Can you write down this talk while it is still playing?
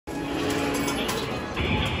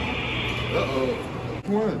Uh-oh.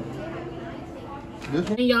 What? This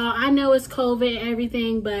one? And y'all, I know it's COVID and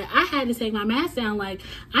everything, but I had to take my mask down. Like,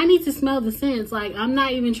 I need to smell the scents. Like, I'm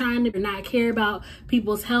not even trying to not care about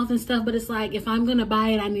people's health and stuff, but it's like, if I'm gonna buy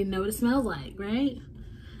it, I need to know what it smells like, right?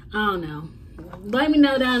 I don't know. Let me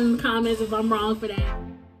know down in the comments if I'm wrong for that.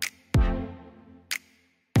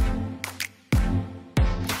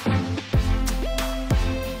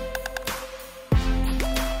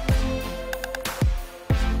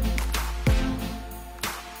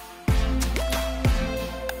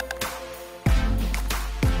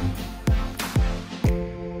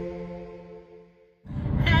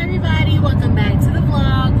 Welcome back to the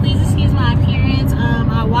vlog. Please excuse my appearance.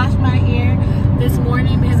 I washed my hair this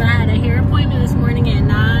morning because I had a hair appointment this morning at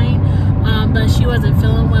 9, but she wasn't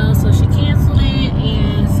feeling well, so she canceled it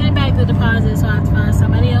and sent back the deposit, so I have to find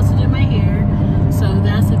somebody else to do my hair. So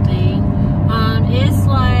that's the thing. It's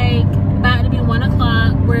like about to be 1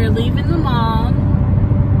 o'clock. We're leaving the mall.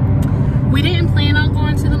 We didn't plan on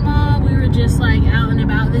going to the mall. We were just like out and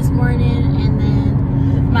about this morning, and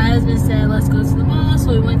then my husband said, let's go to the mall,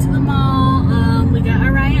 so we went to the mall. We got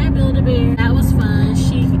a ride at Build-A-Bear. That was fun.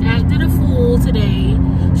 She acted a fool today.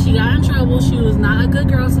 She got in trouble. She was not a good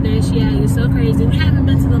girl today. She acted so crazy. We haven't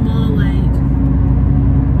been to the mall, like,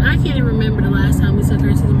 I can't even remember the last time we took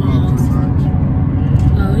her to the mall.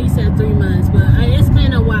 Oh, he said 3 months, but it's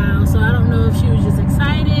been a while, so I don't know if she was just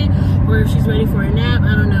excited or if she's ready for a nap.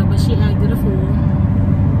 I don't know, but she acted a fool.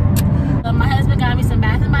 My husband got me some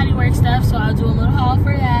Bath & Body Works stuff, so I'll do a little haul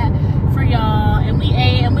for that for y'all. And we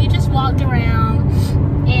ate and we just walked around,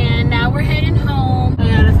 and now we're heading home. I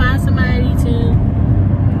gotta find somebody to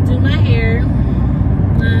do my hair.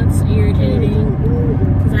 That's irritating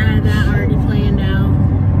because I had that already planned out.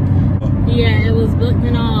 Yeah, it was booked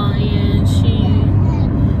and all, and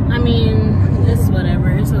I mean, it's whatever,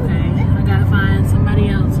 it's okay. I gotta find somebody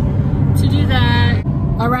else to do that.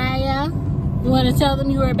 Araya, you want to tell them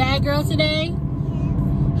you were a bad girl today?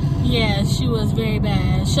 Yeah, she was very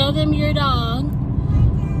bad. Show them your dog.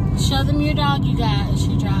 Show them your dog you got.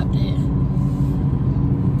 She dropped it.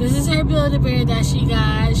 This is her Build-A-Bear that she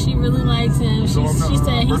got. She really likes him. She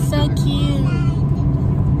said he's so cute.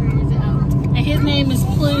 And his name is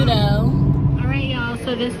Pluto. Alright, y'all.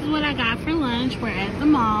 So this is what I got for lunch. We're at the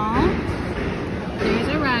mall. There's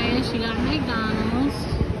Araya. She got McDonald's.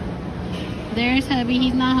 There's hubby.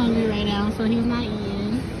 He's not hungry right now, so he's not eating.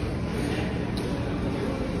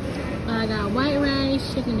 I got white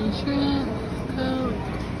rice, chicken and shrimp, Coke,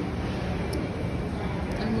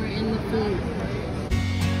 and we're in the food.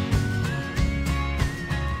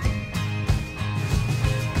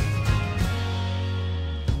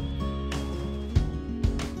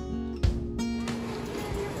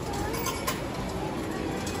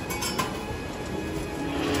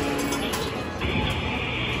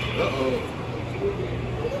 Uh-oh.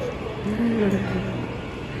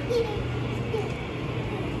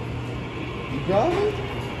 You got it?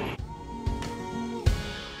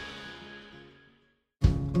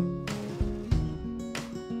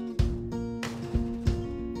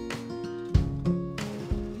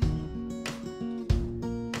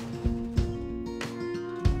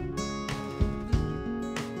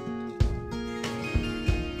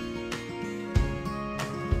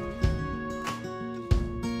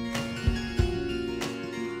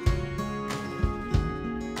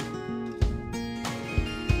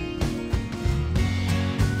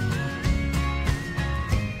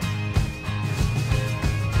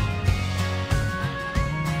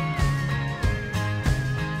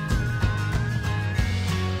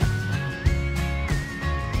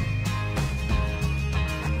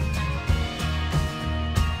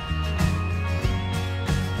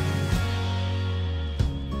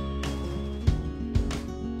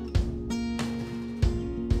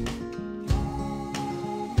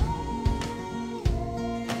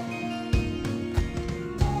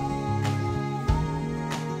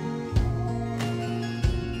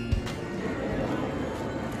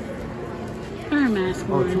 Mask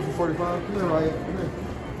Oh, on. 2 for 45? Come here, Ryan. Come here.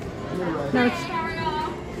 Come here, Ryan. That's How are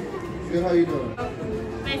y'all? Good, how you doing?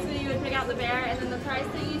 Basically, you would pick out the bear, and then the price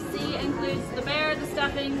that you see includes the bear, the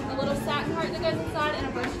stuffing, a little sack cart that goes inside, and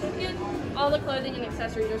a birth certificate. All the clothing and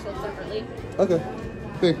accessories are sold separately. Okay.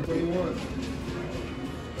 Thank you. What do you want?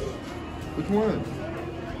 Which one?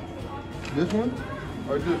 This one?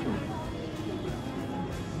 Or this one?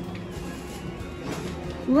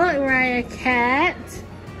 Look, Raya, cat.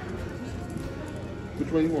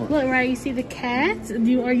 Which one you want? Look, Raya, you see the cat?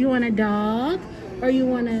 Are you want a dog? Or you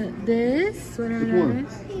want a this? Whatever Which that one?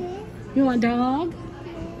 is. You want dog?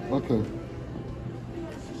 Okay.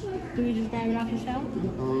 Do we just grab it off the shelf?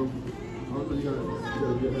 Also you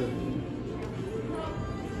gotta get that.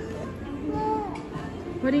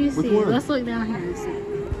 What do you Which see? one? Let's look down here and see.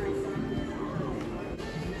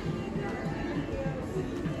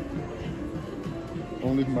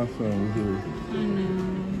 Only my son was here. I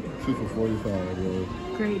know. 2 for 45, bro.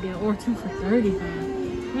 Great deal. Or 2 for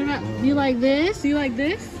 35. What about, you like this? You like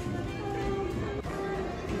this?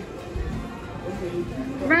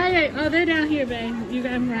 Right. Oh, they're down here, babe. You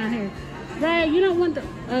got them around here. Right. You don't want the...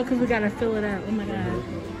 Oh, because we got to fill it up. Oh, my God.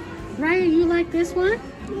 Right. You like this one?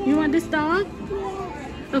 You want this dog?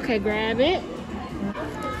 Okay, grab it.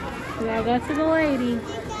 We gotta go to the lady.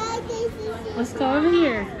 Let's go over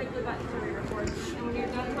here.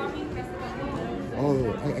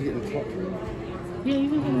 Oh, I get to talk to him. Yeah, you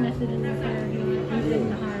can put a message in there for her. You put in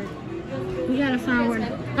the heart. We gotta find where...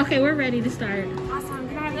 Okay, we're ready to start. Awesome.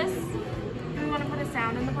 Can I have this? Do we want to put a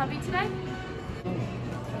sound in the puppy today?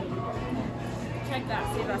 Check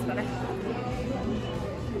that. See if that's better.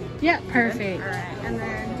 Yep, perfect. Alright, and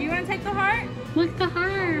then do you want to take the heart? Look at the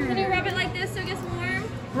Can you heart. rub it like this so it gets warm?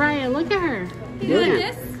 Ryan, look at her. Can you do Rub like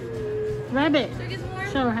it. this Rub it. so it gets warm?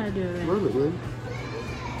 Show her how to do it. Rub it, babe.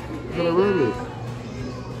 There you Gotta rub go. it.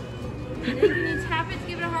 And then can you tap it to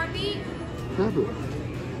give it a heartbeat? Tap it.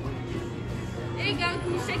 There you go.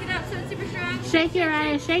 Can you shake it up so it's super strong? Shake it,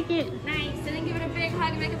 Ryan. Shake it. Nice. And then give it a big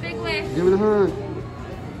hug and make a big wish. Give it a hug.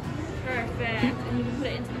 Perfect. And you can put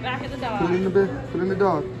it into the back of the Put it dog. in the bed. Put it in the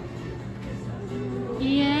dog.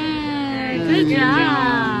 Yeah. Good Good job.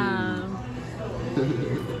 job.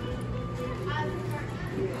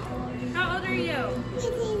 How old are you?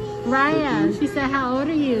 Raya, she said, how old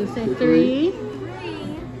are you? Say 3. 3.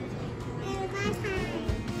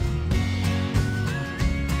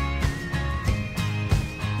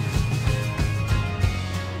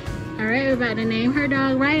 All right, we're about to name her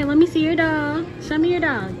dog. Raya, let me see your dog. Show me your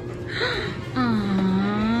dog.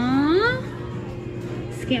 Aww.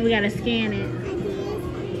 Scan. We gotta scan it.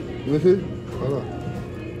 Let me see. Hold on.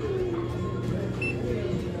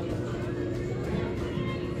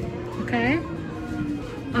 Okay. Name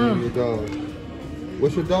Oh, your dog.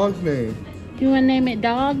 What's your dog's name? you wanna name it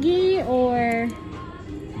Doggy or?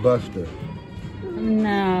 Buster.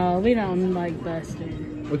 No, we don't like Buster.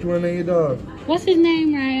 What you wanna name your dog? What's his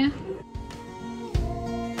name, Raya?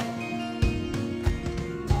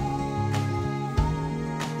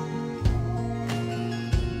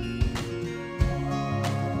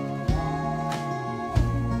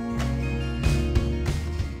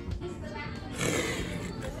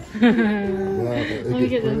 Let me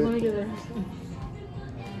get this. Let me get this.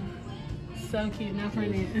 So cute. Not for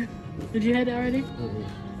it. Did you have it already?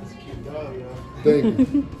 Thank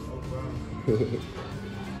you.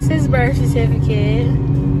 It's his birth certificate.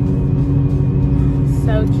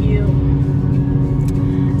 So cute.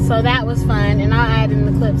 So that was fun, and I'll add in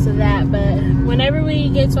the clips of that. But whenever we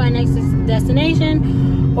get to our next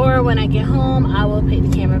destination, or when I get home, I will pick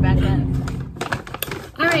the camera back up.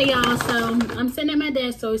 All right, y'all. So I'm sitting at my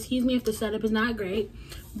desk, so excuse me if the setup is not great,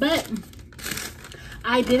 but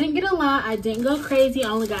I didn't get a lot. I didn't go crazy. I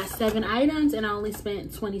only got 7 items, and I only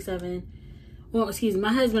spent $27. Well, excuse me,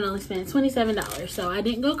 my husband only spent $27, so I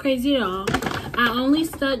didn't go crazy at all. I only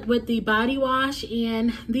stuck with the body wash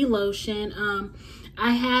and the lotion.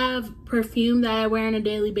 I have perfume that I wear on a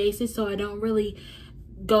daily basis, so I don't really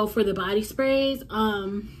go for the body sprays.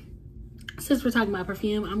 Since we're talking about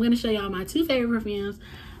perfume, I'm going to show y'all my 2 favorite perfumes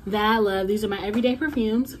that I love. These are my everyday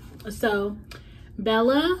perfumes. So,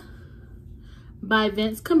 Bella by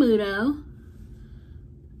Vince Camuto.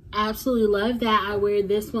 Absolutely love that. I wear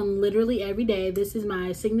this one literally every day. This is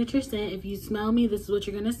my signature scent. If you smell me, this is what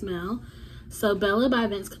you're going to smell. So, Bella by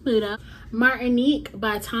Vince Camuto. Martinique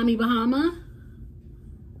by Tommy Bahama.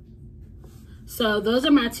 So, those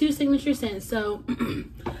are my 2 signature scents. So,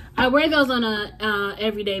 I wear those on a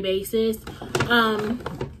everyday basis.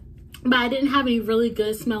 But I didn't have any really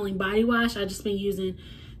good smelling body wash. I just been using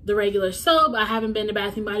the regular soap. I haven't been to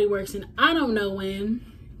Bath and Body Works in I don't know when.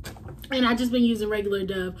 And I just been using regular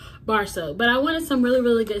Dove bar soap. But I wanted some really,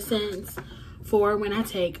 really good scents for when I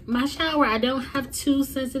take my shower. I don't have too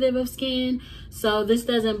sensitive of skin, so this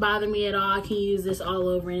doesn't bother me at all. I can use this all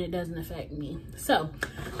over and it doesn't affect me. So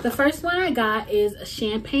the first one I got is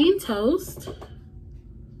Champagne Toast.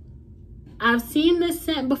 I've seen this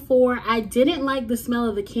scent before. I didn't like the smell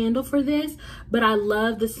of the candle for this, but I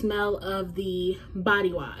love the smell of the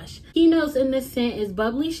body wash. Key notes in this scent is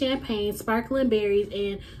bubbly champagne, sparkling berries,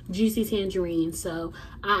 and juicy tangerine. So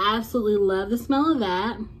I absolutely love the smell of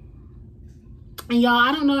that. And y'all,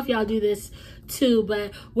 I don't know if y'all do this too,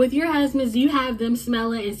 but with your husbands, do you have them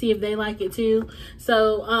smell it and see if they like it too?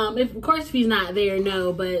 So of course if he's not there,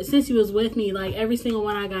 no, but since he was with me, like every single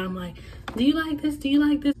one I got, I'm like, do you like this? Do you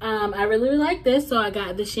like this? I really like this, so I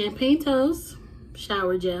got the Champagne Toast.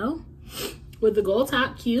 shower gel with the gold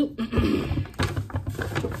top, cute.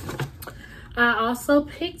 I also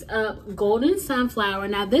picked up Golden Sunflower.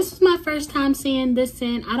 Now, this is my first time seeing this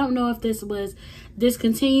scent. I don't know if this was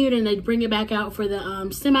discontinued and they bring it back out for the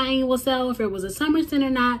semi-annual sale, if it was a summer scent or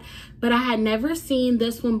not, but I had never seen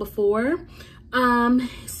this one before.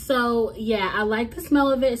 So yeah, I like the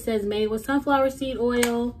smell of it. It says made with sunflower seed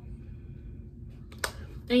oil.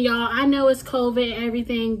 And y'all, I know it's COVID and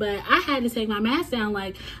everything, but I had to take my mask down.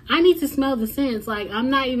 Like, I need to smell the scents. Like, I'm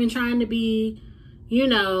not even trying to be, you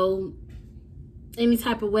know, any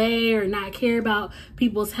type of way or not care about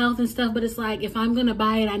people's health and stuff, but it's like, if I'm gonna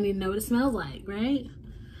buy it, I need to know what it smells like, right?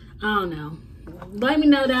 I don't know. Let me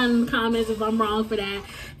know down in the comments if I'm wrong for that.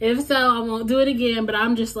 If so, I won't do it again, but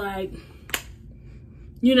I'm just like,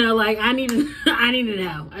 you know, like, I need to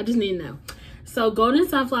know. I just need to know. So Golden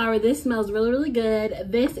Sunflower, this smells really, really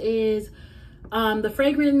good. This is, the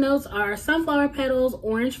fragrance notes are sunflower petals,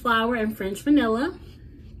 orange flower, and French vanilla.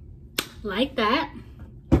 Like that.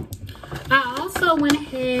 I also went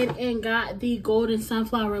ahead and got the Golden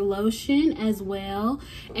Sunflower lotion as well.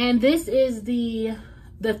 And this is the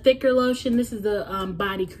thicker lotion. This is the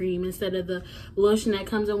body cream instead of the lotion that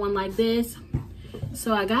comes in one like this.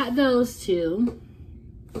 So I got those two.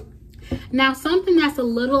 Now, something that's a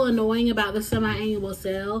little annoying about the semi-annual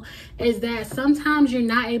sale is that sometimes you're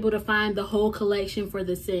not able to find the whole collection for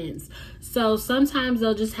the scents. So sometimes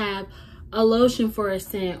they'll just have a lotion for a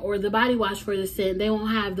scent or the body wash for the scent. They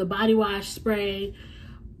won't have the body wash, spray,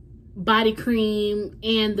 body cream,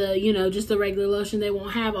 and the, you know, just the regular lotion. They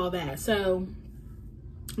won't have all that. So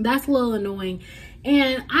that's a little annoying.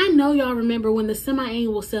 And I know y'all remember when the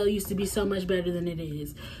semi-annual sale used to be so much better than it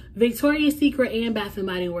is. Victoria's Secret and Bath &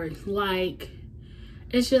 Body Works, like,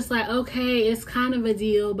 it's just like, okay, it's kind of a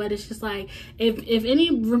deal, but it's just like, if any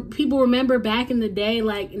people remember back in the day,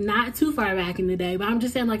 like, not too far back in the day, but I'm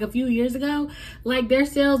just saying, like, a few years ago, like, their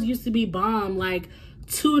sales used to be bomb, like,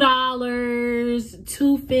 $2,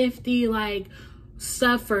 $2.50, like,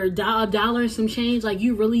 stuff for $1 and some change. Like,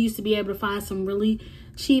 you really used to be able to find some really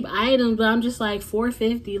cheap items, but I'm just like,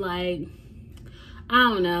 $4.50, like, I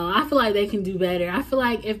don't know. I feel like they can do better. I feel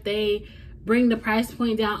like if they bring the price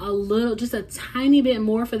point down a little, just a tiny bit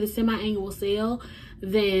more for the semi-annual sale,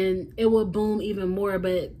 then it would boom even more.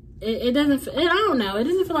 But it doesn't, I don't know. It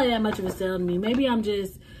doesn't feel like that much of a sale to me. Maybe I'm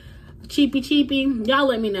just cheapy. Y'all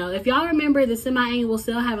let me know. If y'all remember the semi-annual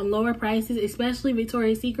sale having lower prices, especially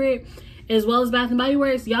Victoria's Secret, as well as Bath & Body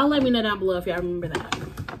Works, y'all let me know down below if y'all remember that.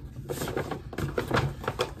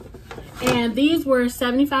 And these were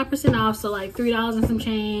 75% off, so like $3 and some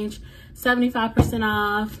change, 75%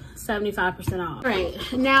 off, 75% off. All right,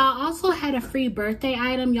 now I also had a free birthday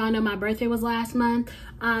item. Y'all know my birthday was last month.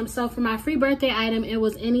 So for my free birthday item, it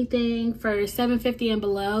was anything for $7.50 and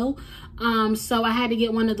below. So I had to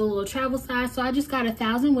get one of the little travel size. So I just got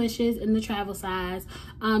 1,000 wishes in the travel size,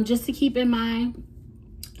 just to keep in my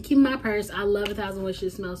purse. I love 1,000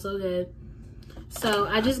 wishes, it smells so good. So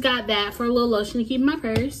I just got that for a little lotion to keep in my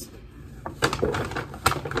purse.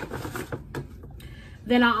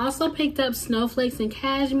 Then I also picked up Snowflakes and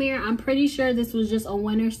Cashmere. I'm pretty sure this was just a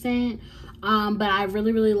winter scent, but I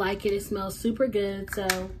really like it. It smells super good,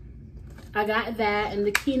 so I got that. And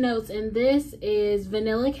the keynotes in this is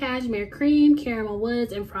Vanilla Cashmere Cream, Caramel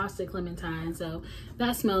Woods, and Frosted Clementine. So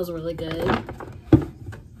that smells really good.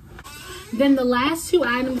 Then the last two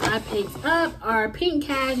items I picked up are Pink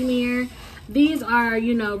Cashmere. These are,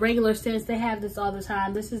 you know, regular scents. They have this all the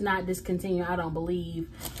time. This is not discontinued, I don't believe.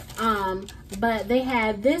 But they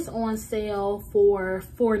had this on sale for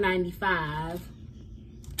 $4.95.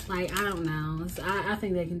 Like, I don't know. I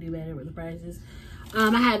think they can do better with the prices. I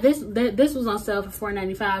had this was on sale for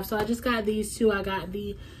 $4.95. So I just got these two. I got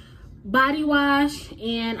the body wash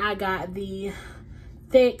and I got the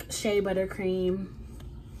thick shea butter cream.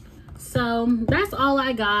 So that's all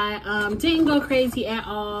I got. Didn't go crazy at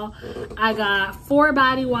all. I got 4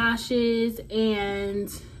 body washes and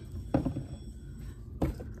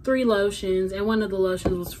 3 lotions, and one of the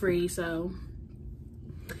lotions was free. So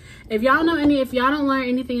if y'all don't learn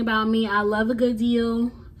anything about me, I love a good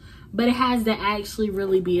deal, but it has to actually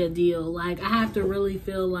really be a deal. Like, I have to really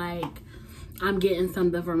feel like I'm getting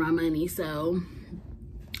something for my money. So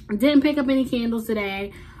didn't pick up any candles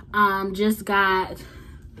today. Just got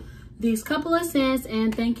these couple of scents,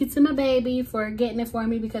 and thank you to my baby for getting it for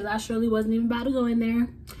me, because I surely wasn't even about to go in there.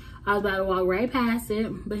 I was about to walk right past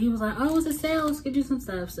it, but he was like, oh, it's a sale, let's get you some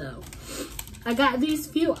stuff. So I got these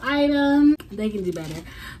few items. They can do better.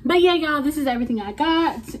 But yeah, y'all, this is everything I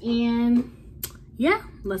got, and yeah,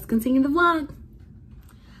 let's continue the vlog.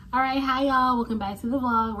 All right, hi y'all, welcome back to the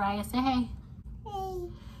vlog. Raya, say hey.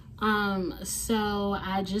 So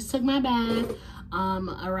I just took my bath.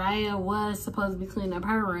 Araya was supposed to be cleaning up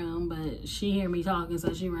her room, but she hear me talking,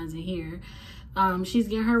 so she runs in here. She's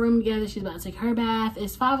getting her room together. She's about to take her bath.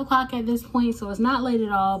 It's 5 o'clock at this point, so it's not late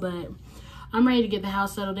at all, but I'm ready to get the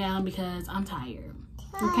house settled down because I'm tired.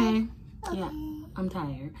 Okay? Yeah, I'm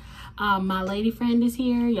tired. My lady friend is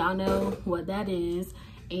here. Y'all know what that is.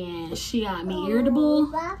 And she got me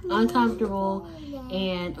irritable, uncomfortable,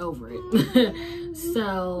 and over it.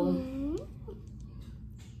 So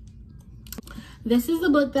this is the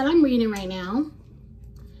book that I'm reading right now.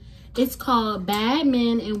 It's called Bad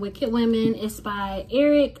Men and Wicked Women. It's by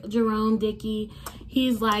Eric Jerome Dickey.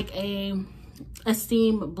 He's like a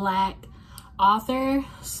esteemed Black author.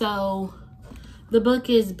 So the book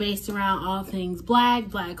is based around all things Black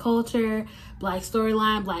culture, Black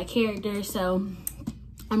storyline, Black characters. So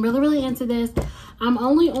I'm really into this. I'm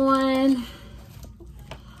only on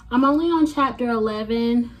chapter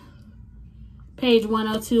 11, page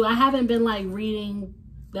 102. I haven't been like reading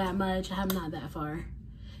that much. I'm not that far.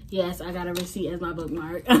 Yes, I got a receipt as my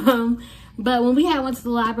bookmark. But when we went to the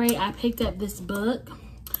library, I picked up this book.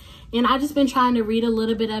 And I just been trying to read a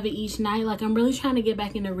little bit of it each night. Like, I'm really trying to get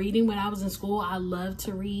back into reading. When I was in school, I loved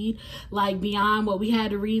to read. Like, beyond what we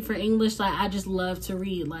had to read for English, like, I just love to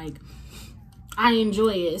read. Like, I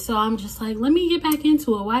enjoy it. So I'm just like, let me get back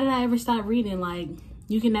into it. Why did I ever stop reading? Like,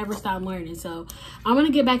 you can never stop learning. So I'm going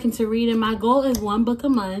to get back into reading. My goal is 1 book a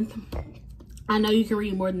month. I know you can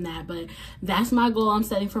read more than that, but that's my goal I'm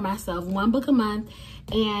setting for myself. 1 book a month.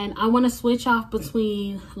 And I want to switch off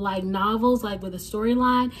between like novels, like with a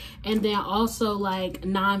storyline, and then also like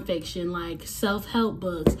nonfiction, like self-help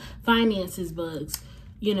books, finances books,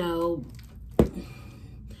 you know,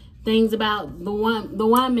 things about the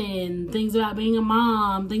woman, things about being a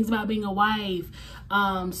mom, things about being a wife,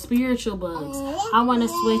 spiritual books. I want to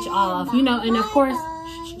switch off, you know, and of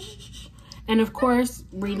course,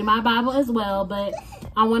 reading my Bible as well, but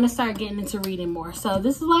I want to start getting into reading more. So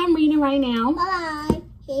this is what I'm reading right now.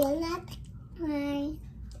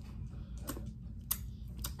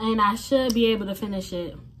 And I should be able to finish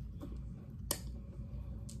it.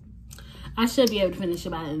 I should be able to finish it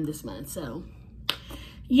by the end of this month. So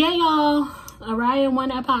yeah, y'all, Araya won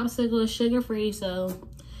that popsicle. Is sugar-free, so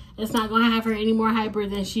it's not going to have her any more hyper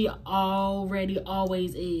than she already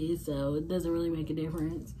always is. So it doesn't really make a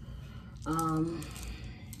difference.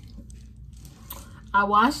 I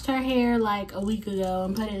washed her hair like a week ago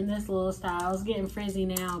and put it in this little style. It's getting frizzy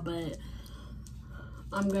now, but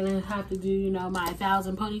I'm going to have to do, you know, my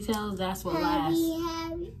 1,000 ponytails. That's what lasts.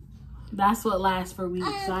 That's what lasts for weeks.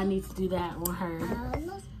 So I need to do that on her.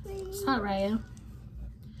 It's not Raya.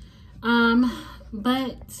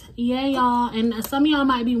 But yeah, y'all, and some of y'all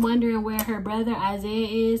might be wondering where her brother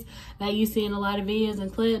Isaiah is that you see in a lot of videos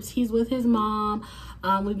and clips. He's with his mom.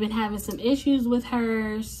 We've been having some issues with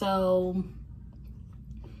her, so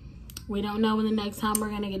we don't know when the next time we're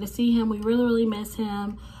gonna get to see him. We really miss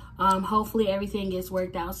him. Hopefully everything gets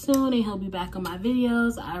worked out soon and he'll be back on my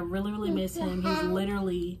videos. I really miss him. He's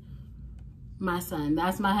literally my son.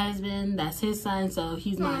 That's my husband, that's his son, so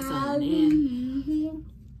he's my son.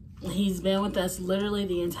 And he's been with us literally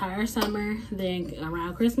the entire summer. Then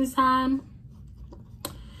around Christmas time,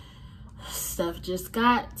 stuff just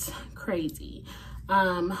got crazy.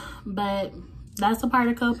 But that's a part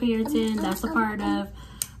of co-parenting. That's a part of,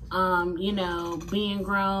 you know, being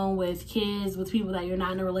grown with kids, with people that you're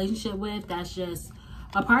not in a relationship with. That's just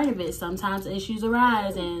a part of it. Sometimes issues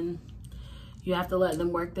arise and you have to let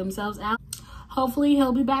them work themselves out. Hopefully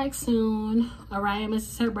he'll be back soon. Araya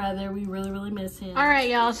misses her brother. We really miss him. All right,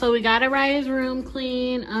 y'all. So we got Araya's room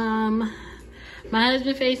clean. My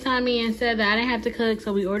husband FaceTimed me and said that I didn't have to cook,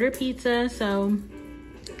 so we ordered pizza. So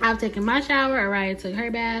I've taken my shower. Araya took her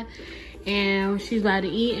bath, and she's about to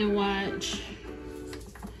eat and watch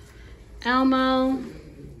Elmo.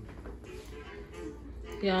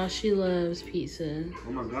 Y'all, she loves pizza.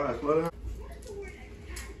 Oh my gosh, what?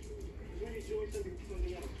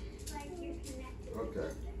 Okay.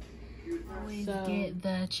 Always get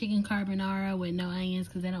the chicken carbonara with no onions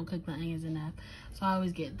because they don't cook the onions enough. So I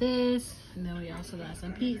always get this. And then we also got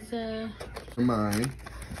some pizza. Mine.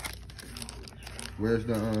 Where's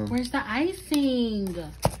the Where's the icing?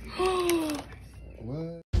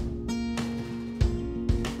 What?